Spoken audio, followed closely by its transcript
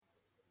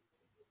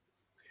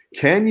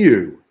Can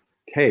you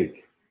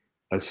take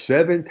a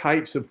 7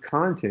 types of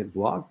content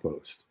blog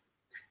post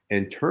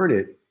and turn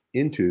it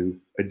into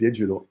a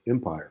digital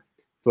empire?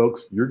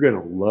 Folks, you're going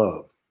to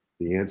love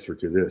the answer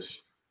to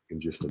this in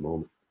just a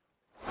moment.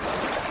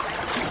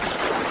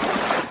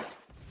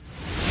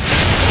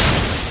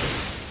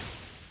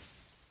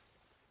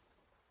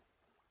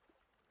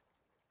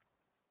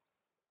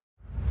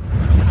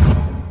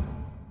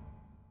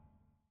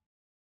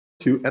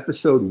 To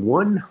episode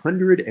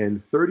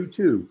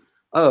 132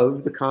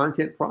 of the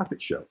Content Profit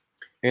Show.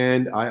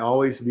 And I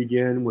always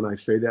begin when I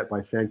say that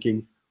by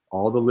thanking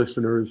all the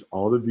listeners,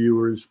 all the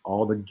viewers,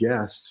 all the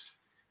guests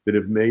that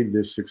have made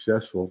this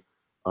successful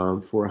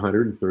for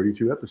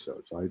 132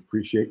 episodes. I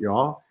appreciate you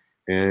all.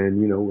 And,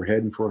 we're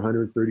heading for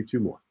 132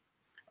 more.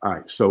 All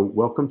right. So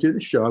welcome to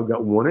the show. I've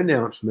got one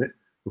announcement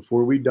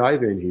before we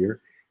dive in here,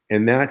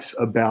 and that's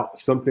about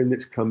something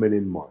that's coming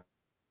in March.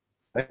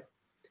 Okay?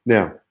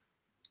 Now,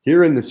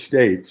 here in the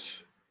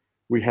States,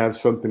 we have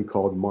something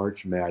called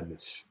March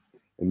Madness.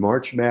 And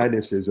March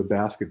Madness is a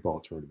basketball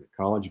tournament,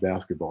 college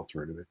basketball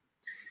tournament.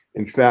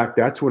 In fact,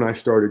 that's when I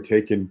started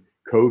taking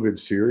COVID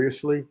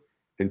seriously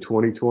in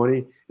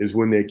 2020, is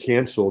when they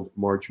canceled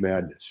March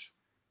Madness,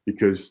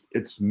 because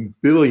it's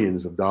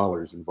billions of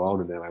dollars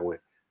involved in that. I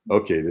went,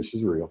 okay, this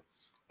is real.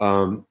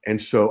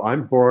 And so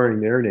I'm borrowing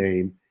their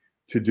name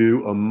to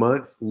do a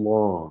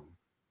month-long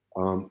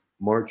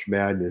March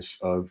Madness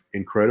of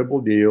incredible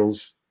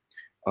deals,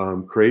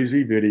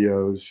 crazy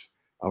videos.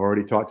 I've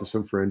already talked to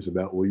some friends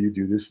about, will you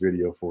do this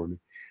video for me?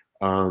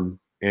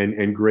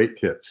 And great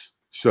tips.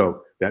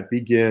 So that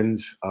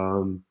begins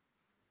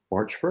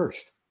March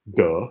 1st.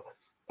 Duh.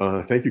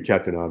 Thank you,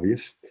 Captain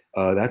Obvious.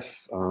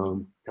 That's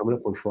coming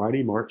up on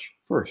Friday, March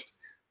 1st.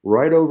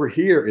 Right over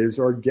here is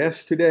our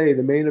guest today,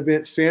 the main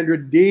event, Sandra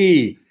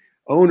D.,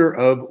 owner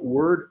of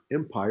Word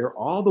Empire,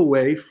 all the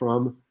way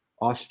from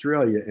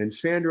Australia. And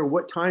Sandra,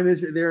 what time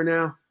is it there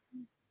now?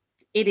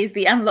 It is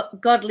the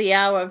ungodly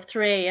hour of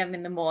 3 a.m.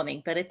 in the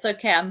morning, but it's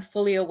okay. I'm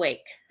fully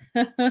awake.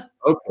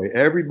 Okay,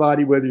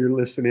 everybody, whether you're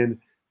listening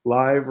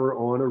live or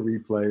on a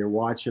replay or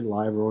watching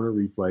live or on a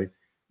replay,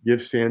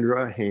 give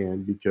Sandra a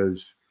hand,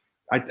 because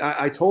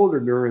I told her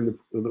during the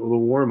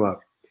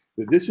warm-up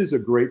that this is a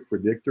great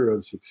predictor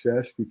of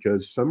success,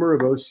 because summer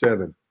of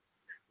 2007,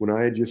 when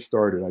I had just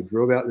started, I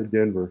drove out to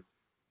Denver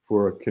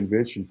for a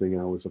convention thing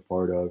I was a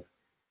part of,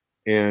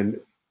 and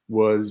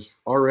was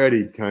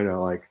already kind of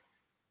like,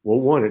 well,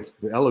 one, it's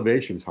the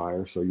elevation's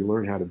higher, so you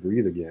learn how to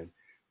breathe again.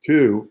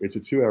 2, it's a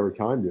 2-hour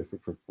time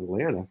difference from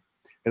Atlanta.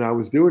 And I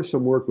was doing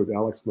some work with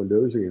Alex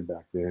Mendosian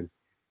back then,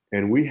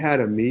 and we had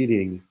a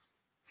meeting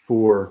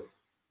for,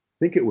 I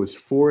think it was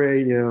 4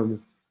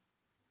 a.m.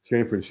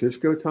 San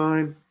Francisco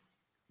time,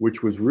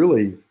 which was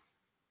really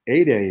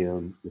 8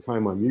 a.m., the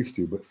time I'm used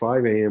to, but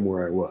 5 a.m.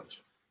 where I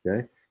was,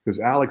 okay?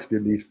 Because Alex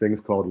did these things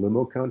called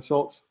limo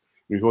consults.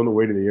 He was on the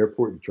way to the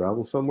airport to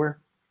travel somewhere.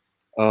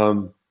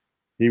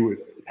 He would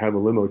have a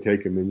limo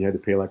take him, and you had to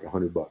pay like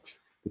 $100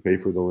 to pay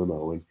for the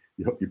limo. And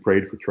you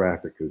prayed for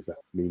traffic, because that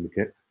mean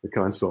the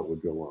consult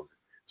would go longer.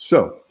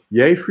 So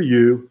yay for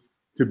you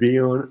to be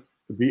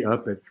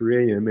up at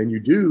 3 a.m. And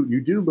you do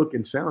look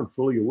and sound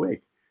fully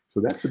awake.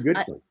 So that's a good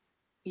thing.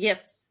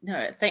 Yes.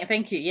 No,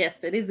 thank you.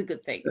 Yes, it is a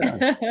good thing.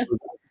 Yeah,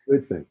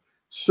 good thing.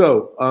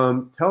 So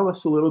tell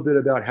us a little bit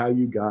about how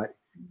you got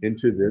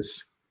into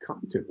this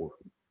content world.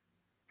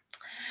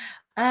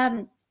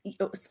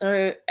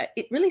 So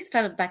it really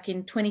started back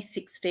in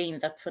 2016.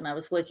 That's when I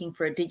was working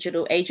for a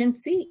digital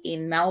agency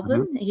in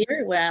Melbourne,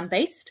 here where I'm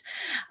based.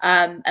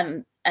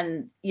 And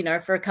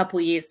for a couple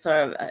of years,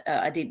 so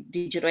I did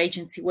digital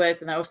agency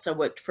work, and I also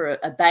worked for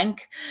a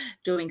bank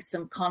doing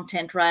some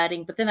content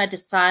writing. But then I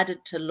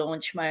decided to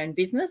launch my own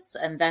business,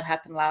 and that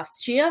happened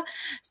last year.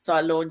 So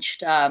I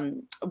launched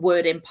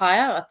Word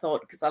Empire. I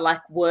thought, because I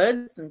like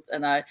words,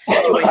 and I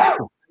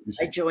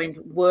joined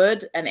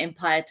Word and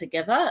Empire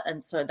together,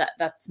 and so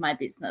that's my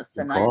business.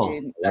 And I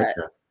do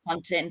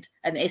content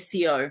and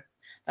SEO.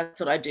 That's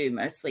what I do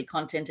mostly,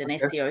 content and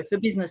SEO for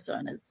business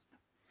owners.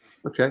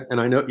 Okay, and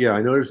I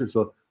noticed it's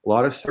a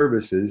lot of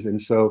services, and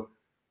so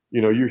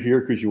you're here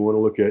because you want to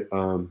look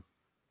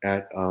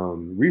at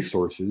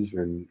resources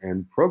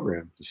and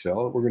programs to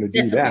sell. We're going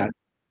to do that.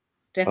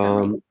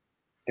 Definitely.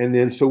 And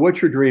then, so what's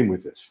your dream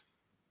with this?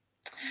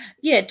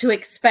 Yeah, to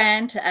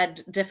expand, to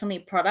add definitely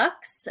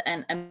products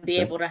and be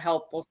able to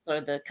help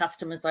also the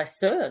customers I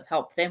serve,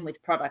 help them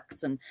with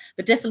products,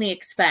 but definitely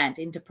expand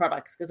into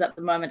products, because at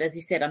the moment, as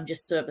you said, I'm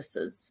just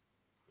services.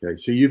 Okay,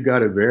 so you've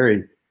got a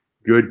very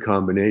good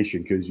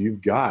combination, because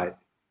you've got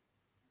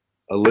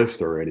a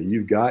list already.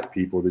 You've got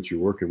people that you're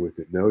working with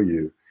that know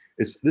you.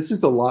 This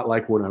is a lot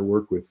like when I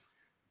work with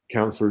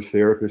counselors,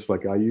 therapists,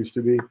 like I used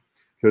to be,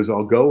 because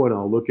I'll go and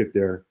I'll look at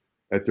their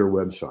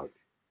website,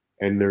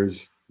 and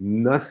there's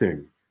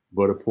nothing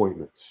but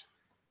appointments.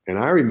 And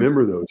I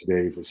remember those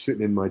days of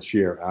sitting in my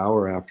chair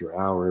hour after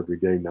hour every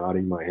day,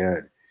 nodding my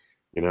head,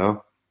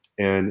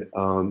 and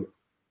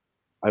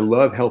I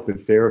love helping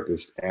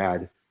therapists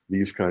add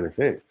these kind of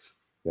things.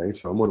 Okay,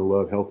 so I'm going to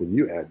love helping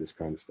you add this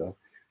kind of stuff.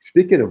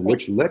 Speaking of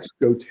which, let's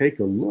go take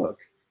a look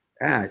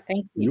at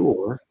Thank you.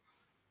 your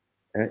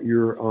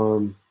your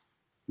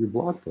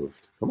blog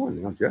post. Come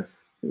on now, Jeff.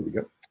 Here we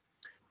go.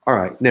 All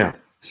right, now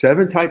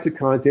 7 types of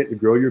content to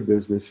grow your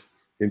business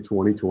in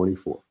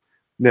 2024.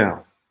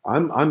 Now,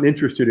 I'm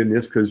interested in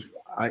this because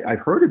I've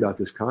heard about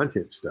this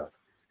content stuff,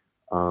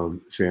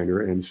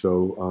 Sandra, and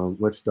so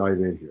let's dive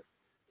in here.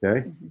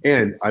 Okay,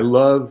 and I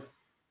love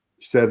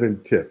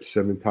 7 tips,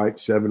 7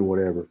 types, 7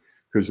 whatever,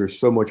 because there's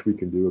so much we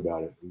can do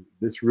about it.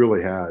 This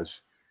really has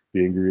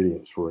the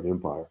ingredients for an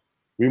empire.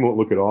 We won't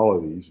look at all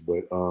of these,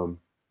 but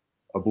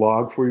a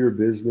blog for your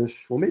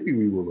business. Well, maybe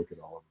we will look at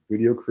all of them.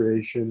 Video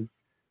creation,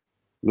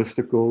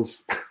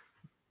 listicles.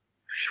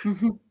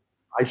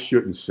 I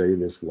shouldn't say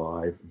this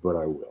live, but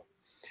I will.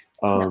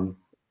 No.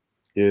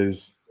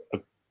 Is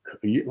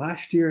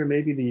last year,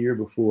 maybe the year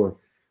before.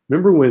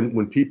 Remember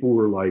when people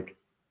were like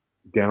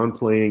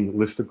downplaying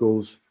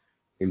listicles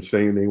and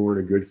saying they weren't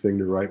a good thing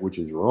to write, which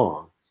is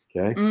wrong.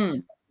 Okay.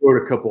 I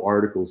wrote a couple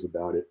articles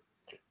about it,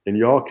 and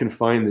y'all can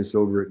find this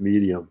over at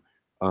Medium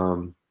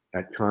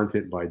at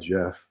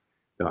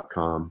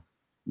contentbyjeff.com.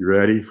 You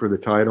ready for the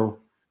title,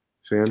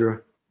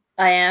 Sandra?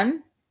 I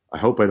am. I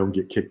hope I don't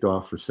get kicked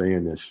off for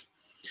saying this.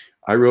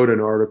 I wrote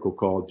an article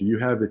called "Do You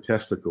Have the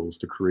Testicles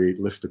to Create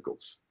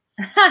Listicles?"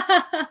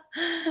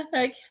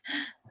 Okay.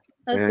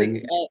 That's and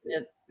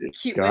a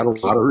cute got a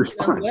lot of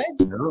response.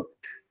 You know?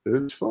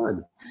 It was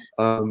fun.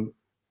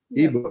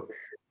 Ebook,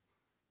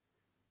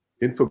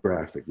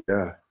 infographic,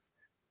 yeah.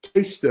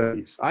 Case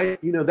studies.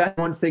 That's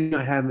one thing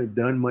I haven't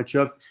done much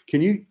of.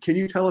 Can you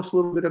tell us a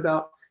little bit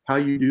about how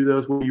you do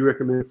those? What do you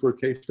recommend for a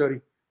case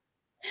study?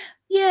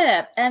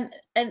 Yeah, and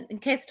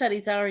case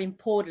studies are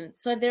important.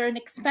 So they're an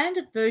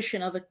expanded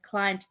version of a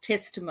client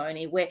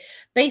testimony where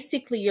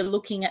basically you're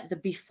looking at the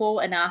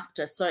before and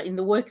after. So in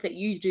the work that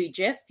you do,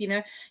 Jeff,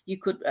 you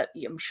could,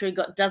 I'm sure you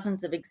got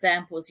dozens of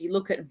examples. You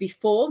look at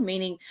before,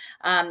 meaning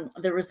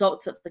the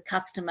results that the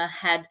customer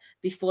had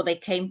before they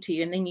came to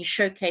you, and then you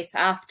showcase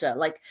after,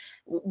 like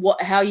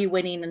how you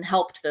went in and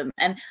helped them.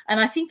 And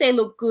I think they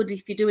look good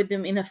if you do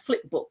them in a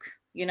flip book.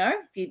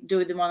 If you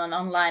do them on an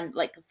online,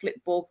 like a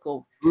flip book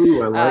or.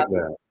 Ooh, I like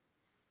that.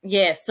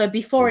 Yeah. So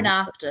before and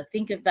after,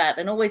 think of that,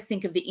 and always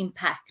think of the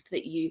impact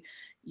that you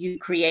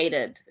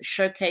created.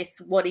 Showcase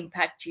what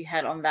impact you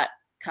had on that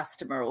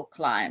customer or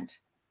client.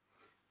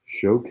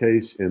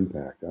 Showcase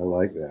impact. I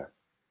like that.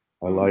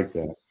 I like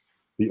that.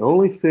 The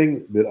only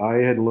thing that I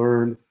had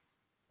learned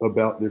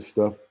about this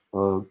stuff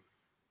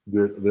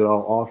that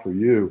I'll offer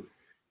you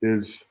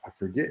is, I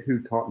forget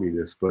who taught me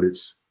this, but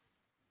it's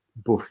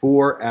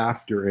before,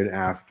 after, and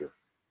after.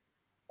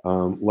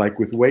 Like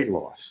with weight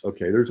loss.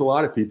 Okay, there's a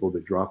lot of people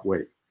that drop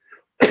weight.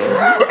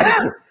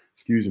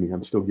 Excuse me,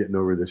 I'm still getting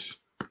over this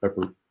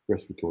upper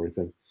respiratory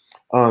thing.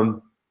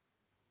 And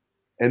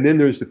then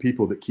there's the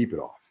people that keep it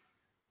off.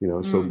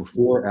 So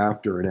before,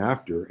 after, and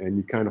after, and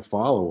you kind of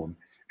follow them,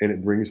 and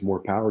it brings more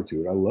power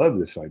to it. I love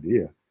this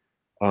idea.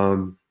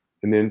 And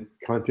then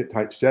content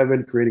type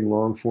 7, creating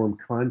long form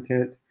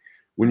content.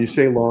 When you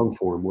say long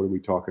form, what are we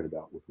talking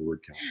about with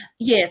word count?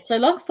 Yeah, so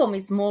long form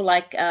is more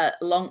like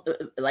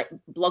like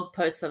blog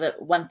posts that are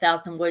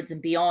 1,000 words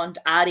and beyond,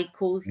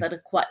 articles that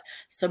are quite,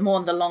 so more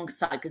on the long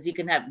side, because you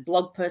can have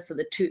blog posts that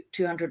are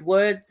 200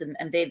 words and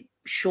they're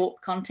short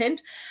content.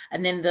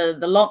 And then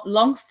the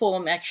long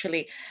form,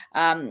 actually,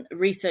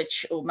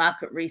 research or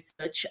market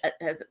research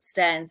as it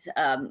stands,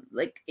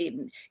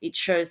 it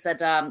shows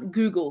that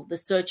Google, the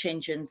search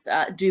engines,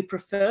 do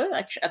prefer,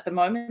 actually, at the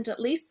moment at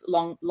least,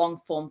 long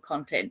form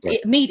content.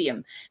 Right.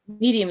 Medium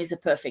is a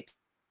perfect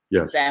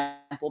Yes.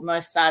 example.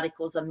 Most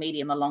articles on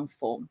Medium are long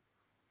form.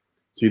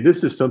 See,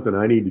 this is something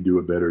I need to do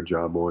a better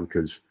job on,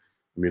 because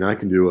I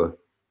can do a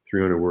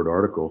 300-word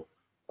article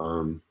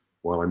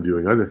while I'm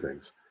doing other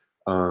things,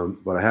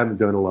 but I haven't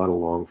done a lot of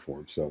long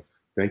form. So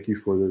thank you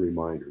for the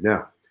reminder.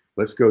 Now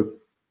let's go.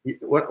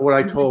 What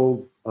I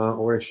told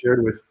or I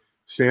shared with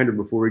Sandra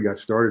before we got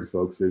started,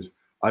 folks, is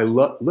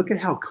look at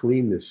how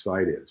clean this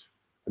site is.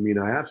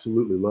 I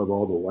absolutely love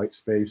all the white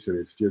space, and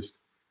it's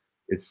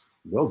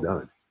well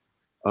done.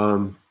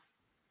 All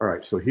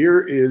right, so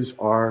here is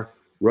our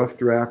rough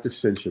draft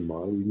ascension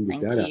model. You can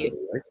get that out of the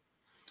way.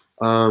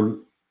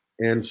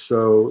 And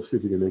so let's see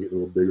if we can make it a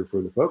little bigger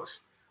for the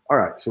folks. All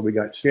right, so we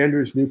got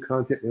Sandra's new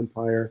content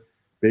empire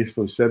based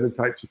on 7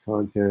 types of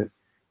content,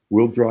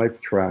 will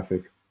drive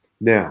traffic.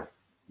 Now,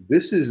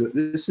 this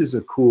is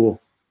a cool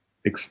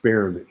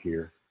experiment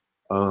here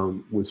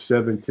with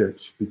 7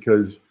 tips,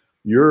 because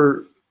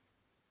you're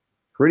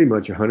pretty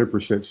much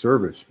 100%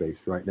 service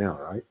based right now,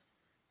 right?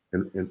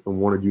 And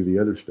want to do the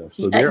other stuff.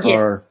 So there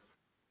are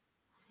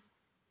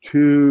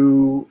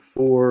 2,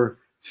 4,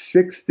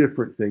 6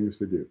 different things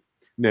to do.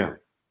 Now,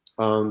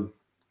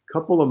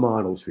 couple of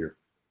models here.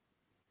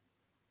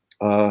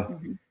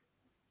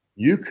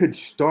 You could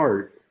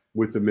start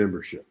with the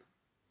membership,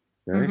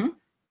 okay?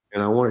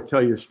 And I want to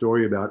tell you a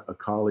story about a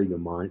colleague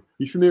of mine.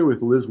 You familiar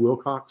with Liz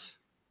Wilcox?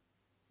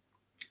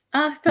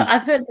 I've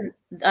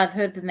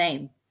heard the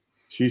name.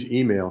 She's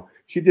email.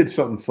 She did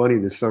something funny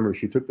this summer.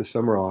 She took the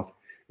summer off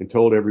and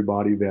told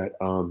everybody that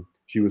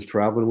she was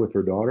traveling with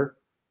her daughter,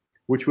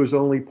 which was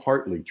only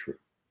partly true.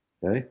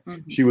 Okay.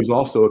 Mhm. She was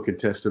also a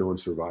contestant on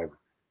Survivor.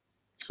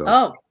 So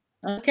Oh,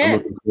 I'm okay.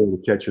 looking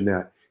forward to catching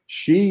that.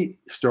 She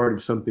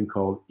started something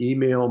called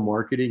email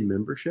marketing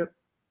membership,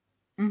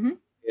 Mhm.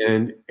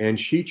 and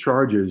she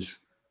charges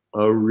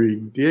a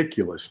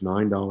ridiculous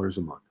 $9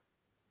 a month.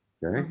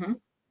 Okay. Mhm.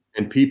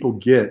 And people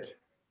get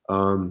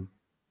um,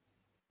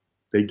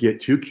 they get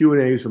two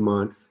Q&As a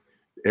month.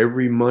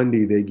 Every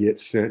Monday they get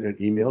sent an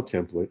email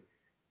template,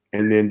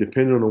 and then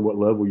depending on what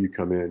level you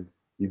come in,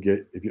 you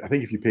get I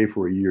think if you pay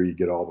for a year, you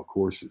get all the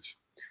courses.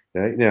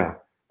 Okay.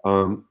 Now,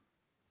 um,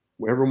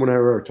 everyone I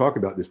ever talk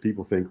about this,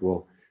 people think,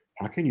 well,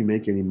 how can you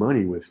make any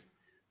money with,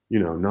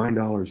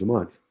 $9 a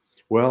month?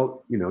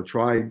 Well,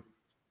 try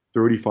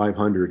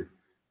 3,500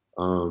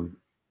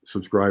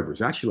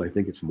 subscribers. Actually, I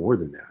think it's more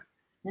than that.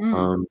 Mm.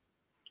 Um,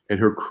 and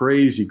her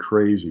crazy,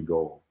 crazy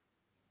goal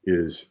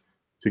is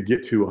to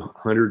get to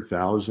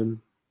 100,000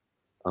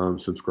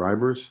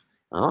 subscribers.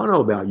 I don't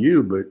know about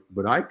you,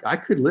 but I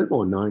could live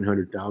on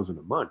 900,000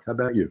 a month. How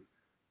about you?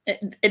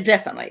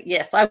 Definitely,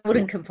 yes. I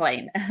wouldn't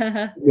complain.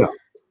 Yeah.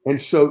 And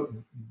so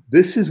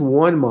this is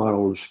one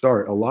model to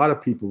start. A lot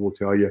of people will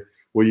tell you,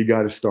 well, you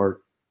got to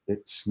start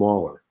it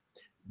smaller.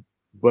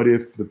 But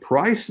if the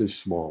price is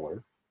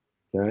smaller,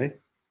 okay,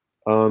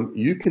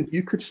 you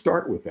could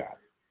start with that.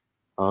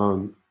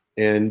 Um,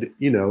 and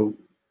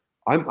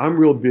I'm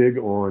real big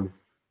on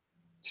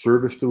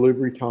service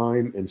delivery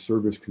time and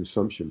service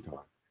consumption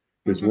time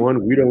because Mhm.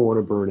 one, we don't want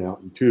to burn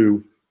out, and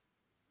two,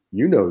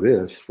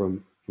 this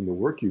from the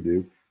work you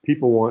do.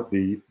 People want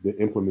the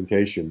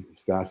implementation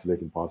as fast as they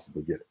can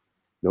possibly get it.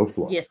 No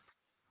fluff. Yes.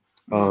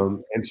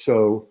 Mm. And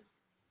so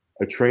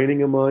a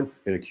training a month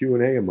and a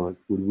Q&A a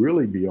month would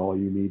really be all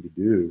you need to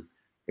do.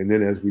 And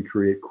then as we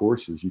create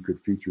courses, you could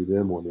feature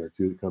them on there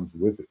too that comes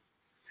with it.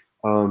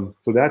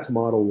 So that's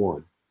model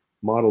one.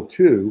 Model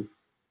two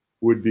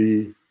would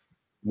be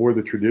more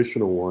the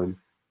traditional one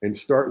and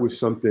start with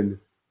something,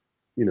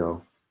 you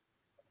know,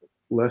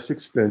 less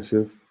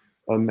expensive,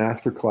 a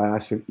master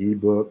class, an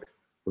ebook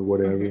or Mhm.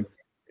 whatever.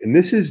 And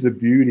this is the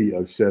beauty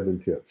of 7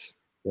 tips,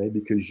 okay?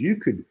 Because you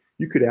could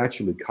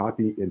actually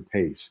copy and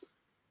paste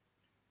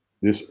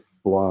this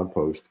blog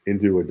post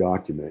into a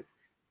document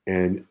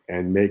and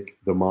make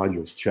the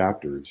modules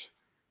chapters,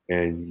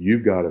 and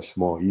you've got a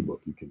small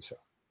ebook you can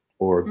sell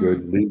or a Mm.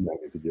 good lead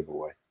magnet to give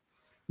away.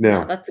 Yeah,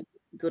 Now, that's a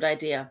good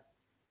idea.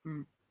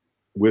 Mm.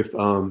 with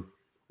um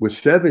with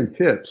 7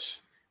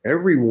 tips,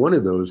 every one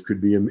of those tips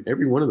could be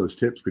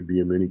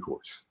a mini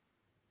course,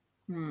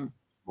 Mm.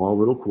 small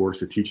little course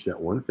to teach that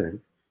one thing,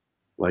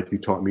 like you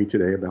taught me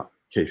today about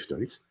case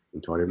studies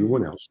and taught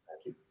everyone Mhm. else.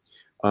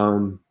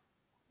 Um,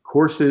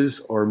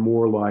 Courses are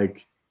more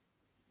like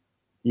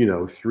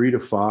 3 to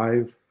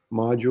 5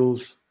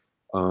 modules,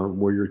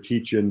 where you're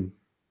teaching,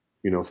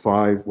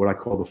 five, what I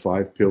call the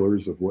 5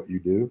 pillars of what you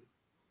do.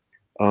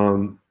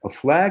 A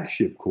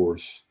flagship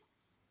course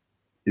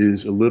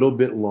is a little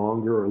bit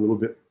longer or a little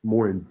bit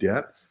more in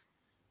depth,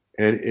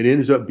 and it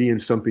ends up being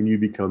something you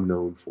become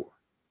known for.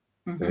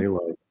 Okay, Mhm.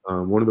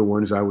 like one of the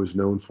ones I was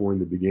known for in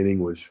the beginning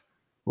was,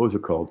 what was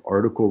it called?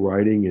 Article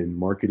writing and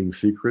marketing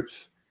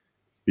secrets,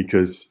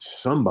 because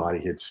somebody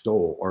had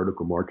stole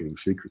article marketing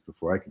secrets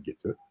before I could get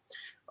to it.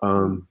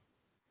 Mm.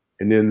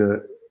 And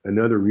then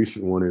another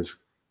recent one is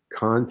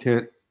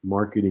content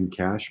marketing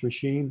cash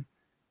machine.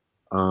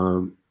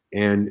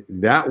 And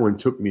that one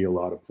took me a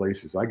lot of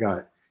places. I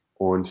got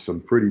on some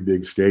pretty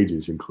big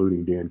stages,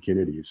 including Dan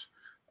Kennedy's,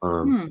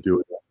 Mm.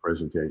 doing that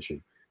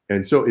presentation.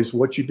 And so it's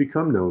what you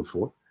become known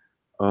for.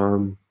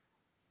 Um,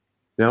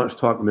 Now let's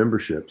talk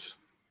memberships.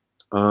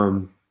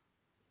 Um,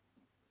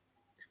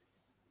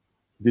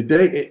 did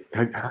they?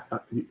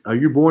 Are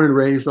you born and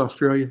raised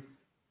Australia?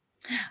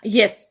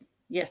 Yes.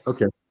 Yes.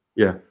 Okay,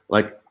 yeah.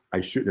 Like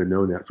I shouldn't have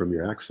known that from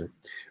your accent.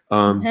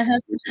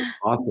 Which is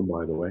awesome,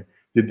 by the way.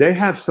 Did they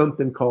have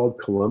something called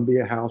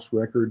Columbia House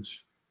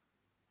Records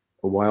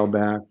a while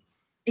back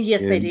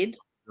Yes, they in did.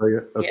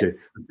 Australia? Yes. Okay,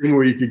 the thing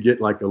where you could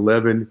get like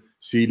 11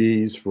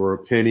 CDs for a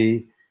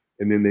penny,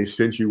 and then they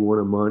sent you one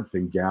a month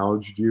and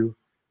gouged you.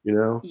 You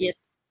know,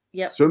 Yes.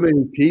 Yep. so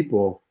many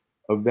people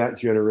of that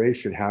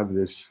generation have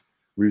this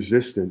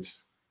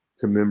resistance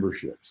to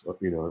memberships.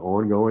 An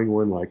ongoing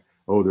one, like,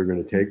 oh, they're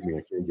going to take me,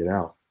 I can't get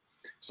out.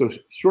 So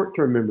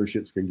short-term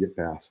memberships can get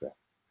past that.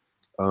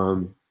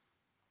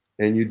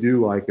 And you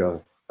do like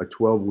a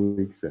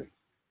 12-week thing,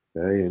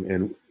 okay?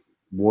 And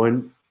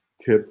one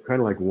tip,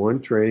 kind of like one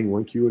training,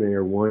 one Q&A,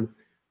 or one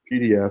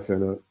PDF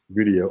and a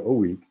video a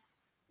week,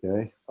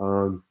 okay?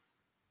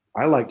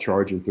 I like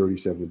charging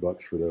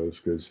 $37 for those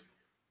because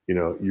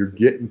you're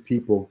getting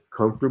people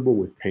comfortable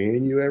with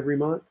paying you every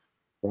month,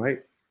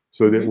 right?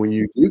 So that Mhm. when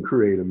you do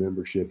create a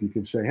membership, you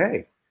can say,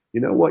 hey,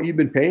 you know what? You've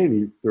been paying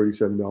me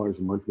 $37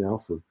 a month now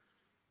for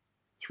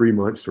 3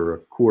 months or a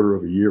quarter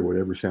of a year,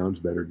 whatever sounds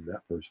better to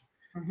that person.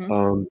 Mhm.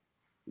 Um,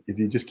 if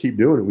you just keep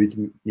doing it, we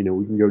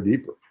can go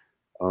deeper.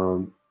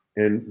 Um,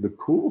 and the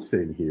cool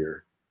thing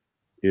here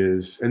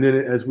is, and then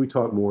as we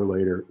talk more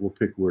later, we'll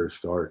pick where to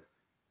start.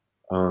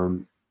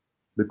 Um,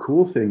 the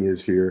cool thing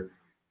is here,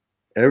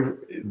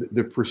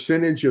 the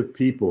percentage of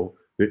people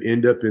that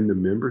end up in the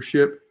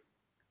membership,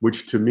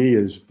 which to me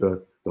is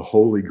the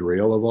holy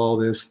grail of all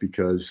this,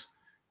 because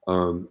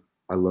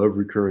I love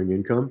recurring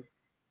income.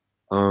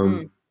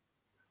 Mm.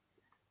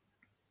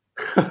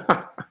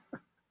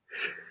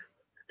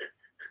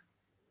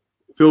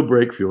 Phil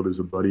Brakefield is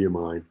a buddy of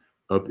mine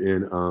up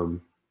in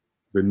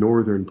the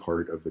northern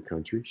part of the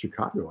country,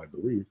 Chicago, I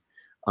believe.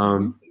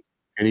 Hmm.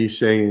 And he's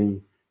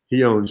saying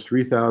he owns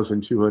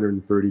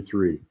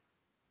 3,233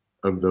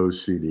 of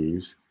those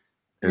CDs,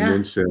 and Yeah.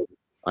 then said,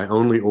 I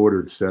only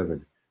ordered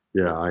 7.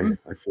 Yeah,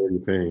 I feel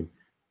your pain.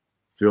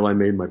 Phil, I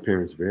made my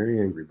parents very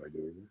angry by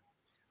doing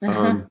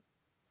that.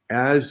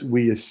 As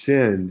we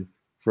ascend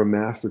from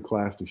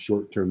masterclass to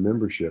short-term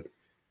membership,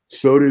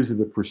 so does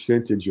the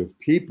percentage of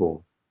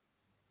people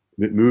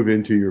that move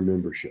into your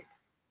membership.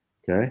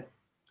 Okay.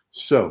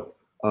 So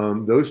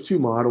those two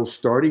models,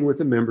 starting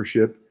with a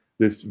membership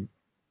that's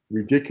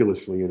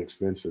ridiculously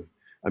inexpensive.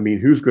 I mean,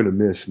 who's going to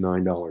miss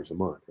 $9 a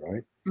month,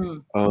 right?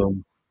 Mm.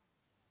 Um,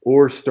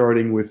 or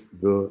starting with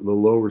the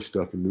lower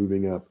stuff and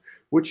moving up.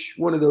 Which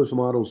one of those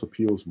models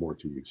appeals more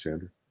to you,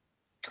 Sandra?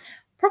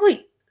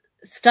 Probably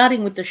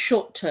starting with the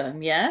short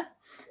term, yeah,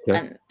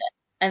 Okay.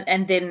 and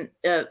and then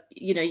I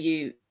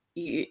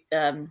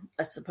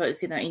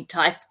suppose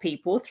entice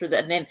people through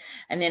that,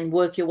 and then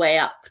work your way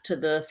up to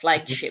the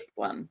flagship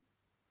one.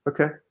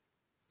 Okay.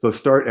 So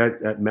start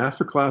at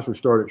masterclass or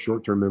start at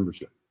short-term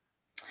membership.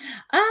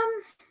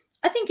 Um,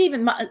 I think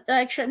even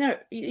actually no,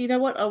 you know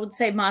what I would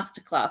say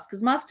masterclass,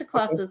 because Okay.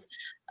 masterclasses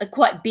are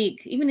quite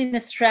big, even in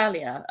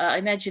Australia. I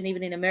imagine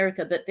even in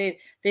America, but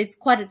there's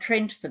quite a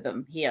trend for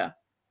them here.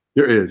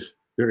 There is.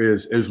 There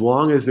is. As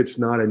long as it's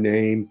not a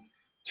name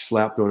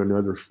slapped on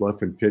another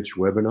fluff and pitch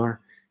webinar,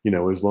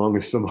 as long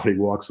as somebody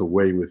walks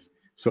away with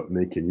something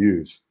they can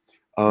use.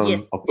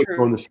 Yes, I'll put you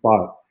true. on the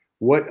spot.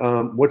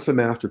 What's a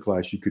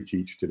masterclass you could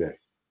teach today?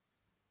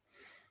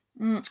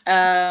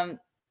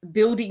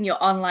 Building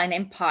your online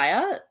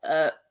empire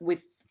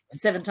with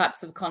 7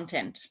 types of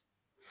content.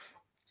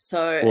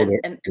 So Well,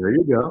 and there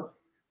you go.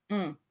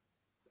 mm,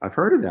 I've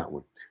heard of that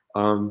one.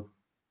 Um,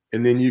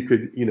 and then you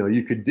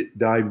could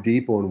dive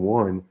deep on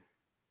one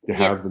to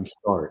have yes. them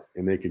start,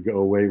 and they could go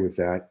away with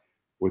that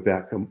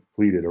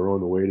completed or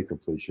on the way to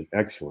completion.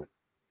 Excellent.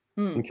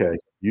 Mm, Okay.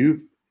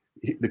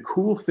 The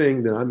cool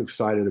thing that I'm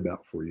excited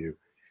about for you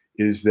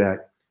is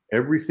that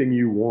everything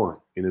you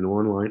want in an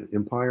online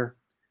empire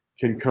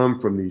can come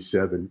from these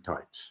 7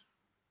 types.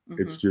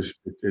 It's mhm, just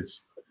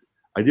it's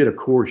I did a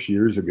course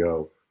years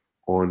ago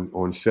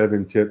on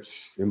 7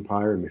 tips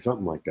empire and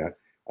something like that.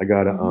 I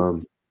got to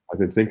mhm, I've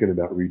been thinking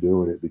about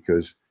redoing it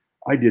because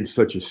I did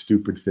such a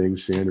stupid thing,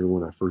 Sandra,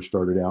 when I first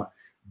started out.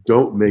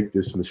 Don't make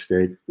this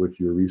mistake with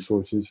your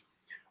resources.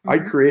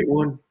 I'd mhm, create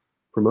one,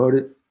 promote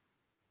it,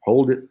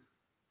 hold it,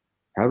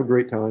 have a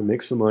great time,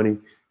 make some money,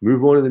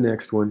 move on to the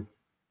next one,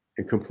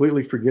 and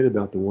completely forget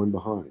about the one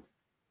behind,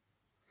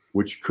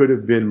 which could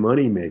have been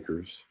money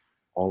makers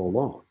all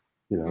along.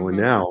 And mhm,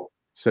 now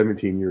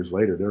 17 years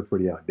later, they're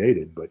pretty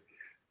outdated, but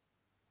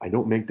I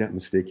don't make that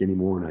mistake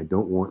anymore, and I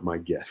don't want my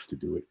guests to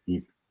do it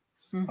either.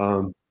 mm.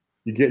 Um,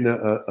 you getting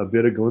a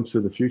bit of glimpse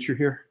of the future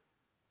here?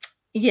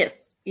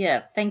 Yes,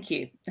 yeah, thank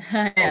you.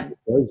 I Oh, am. my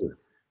pleasure.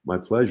 My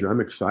pleasure.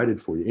 I'm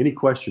excited for you. Any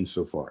questions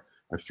so far?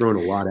 I've thrown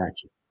a lot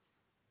at you.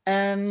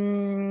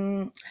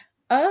 Um,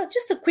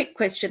 just a quick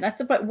question. I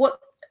suppose what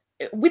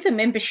with a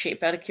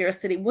membership, out of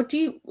curiosity,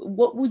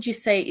 what would you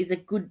say is a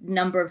good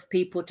number of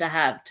people to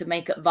have to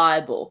make it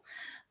viable?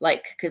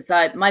 Like, because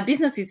my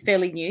business is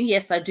fairly new.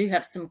 Yes, I do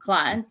have some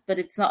clients, but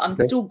it's not. I'm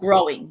Okay. still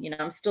growing.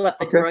 I'm still at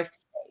the Okay. growth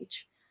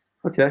stage.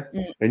 Okay.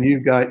 Mm, And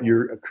you've got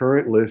your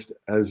current list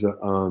as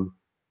a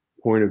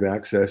point of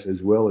access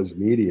as well as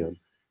Medium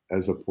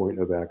as a point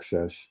of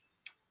access.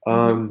 mhm.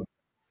 Um,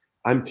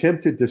 I'm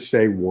tempted to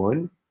say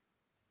one.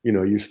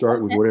 You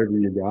start with Okay. whatever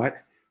you got.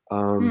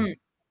 Mm,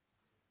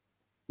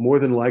 More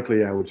than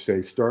likely, I would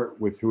say start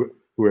with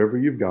whoever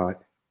you've got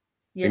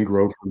and yes.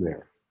 grow from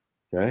there.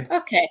 Okay.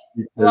 Okay.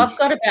 Well, I've Because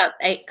got about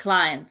 8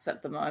 clients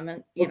at the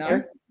moment.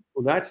 okay,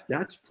 well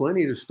that's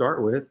plenty to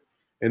start with,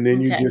 and then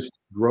you Okay. just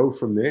grow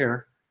from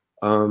there.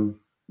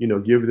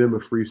 Give them a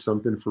free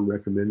something for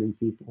recommending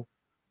people,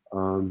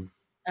 um,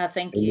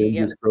 Thank and you. then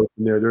Yep. just grow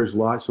from there. There's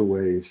lots of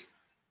ways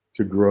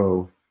to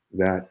grow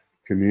that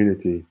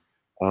community,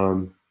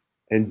 um,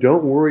 and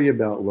don't worry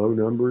about low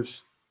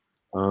numbers.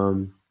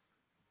 Um,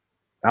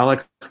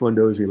 Alex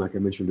Mondozzi, like I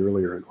mentioned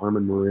earlier, and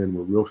Armin Marin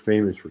were real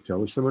famous for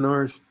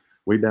teleseminars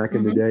way back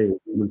in the Hmm. day. It was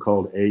even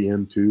called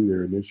AM2,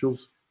 their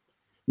initials.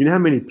 You know how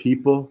many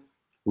people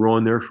were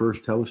on their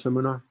first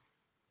teleseminar?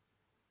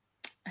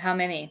 How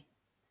many?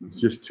 It's Mhm.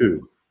 just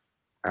 2,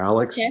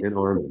 Alex Okay. and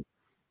Armin.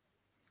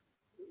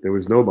 There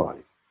was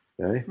nobody.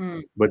 Okay.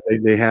 Mm, But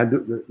they had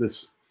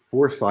this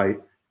foresight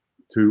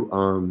to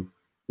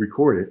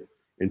record it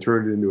and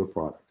turn it into a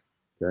product.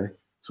 Okay.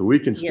 So we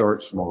can yes.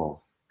 start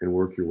small and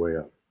work your way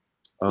up.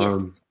 Um,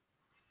 Yes.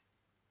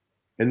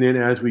 and then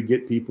as we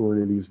get people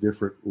into these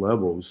different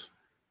levels,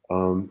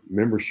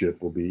 membership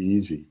will be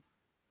easy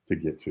to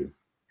get to.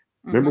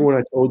 Remember when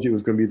I told you it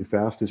was going to be the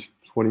fastest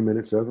 20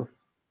 minutes ever?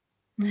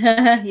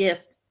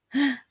 Yes.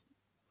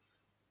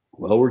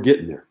 Well, we're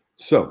getting there.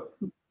 So,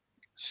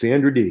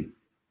 Sandra D,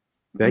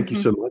 thank you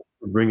so much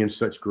for bringing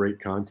such great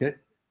content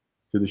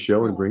to the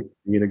show and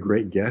being a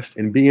great guest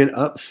and being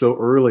up so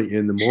early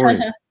in the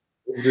morning.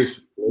 Give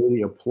this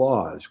lady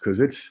applause because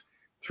it's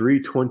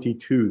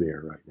 3:22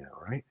 there right now,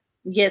 right?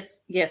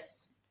 Yes,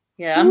 yes.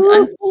 Yeah, I'm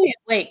fully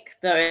awake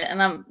though,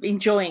 and I'm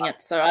enjoying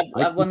it. So I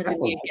wanted to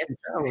be a I can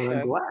guest tell, on the and I'm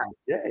show. glad.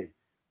 Yay!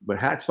 But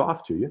hats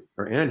off to you,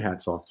 and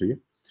hats off to you.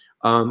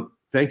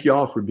 Thank you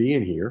all for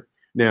being here.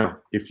 Now,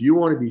 if you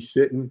want to be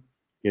sitting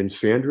in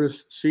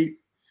Sandra's seat,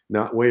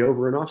 not way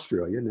over in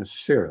Australia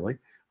necessarily,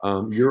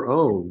 your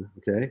own,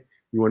 okay?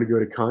 You want to go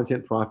to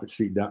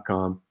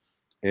contentprofitseat.com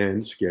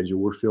and schedule.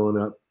 We're filling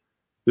up.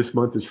 This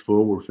month is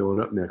full. We're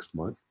filling up next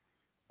month.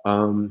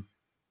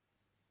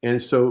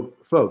 And so,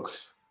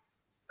 folks,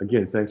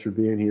 again, thanks for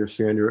being here,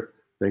 Sandra.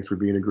 Thanks for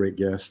being a great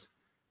guest.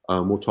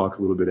 We'll talk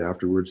a little bit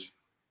afterwards.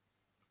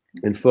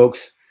 And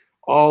folks,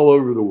 all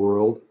over the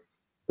world,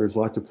 there's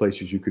lots of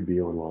places you could be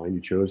online. You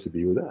chose to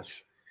be with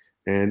us.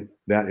 And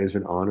that is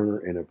an honor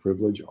and a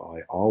privilege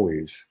I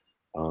always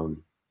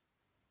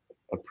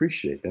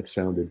appreciate. That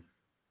sounded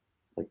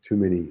like too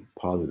many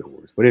positive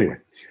words. But anyway,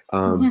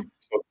 so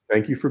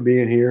thank you for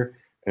being here.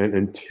 And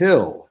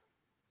until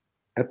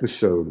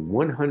episode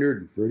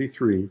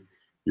 133,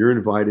 you're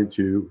invited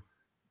to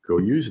go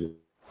use them.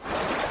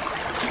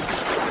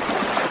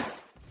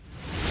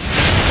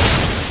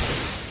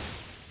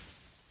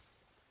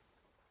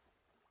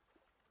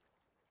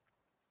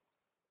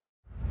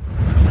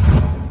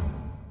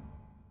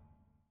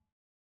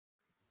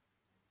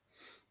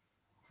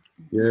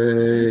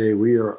 Yay, we are